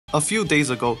A few days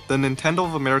ago, the Nintendo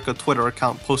of America Twitter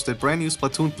account posted brand new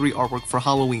Splatoon 3 artwork for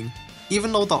Halloween.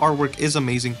 Even though the artwork is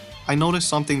amazing, I noticed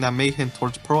something that may hint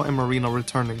towards Pearl and Marina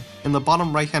returning. In the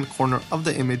bottom right hand corner of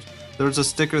the image, there is a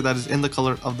sticker that is in the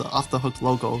color of the Off the Hook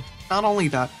logo. Not only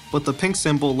that, but the pink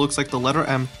symbol looks like the letter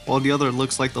M while the other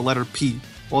looks like the letter P.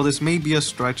 While this may be a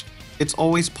stretch, it's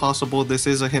always possible this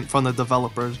is a hint from the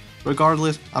developers.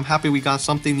 Regardless, I'm happy we got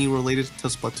something new related to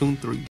Splatoon 3.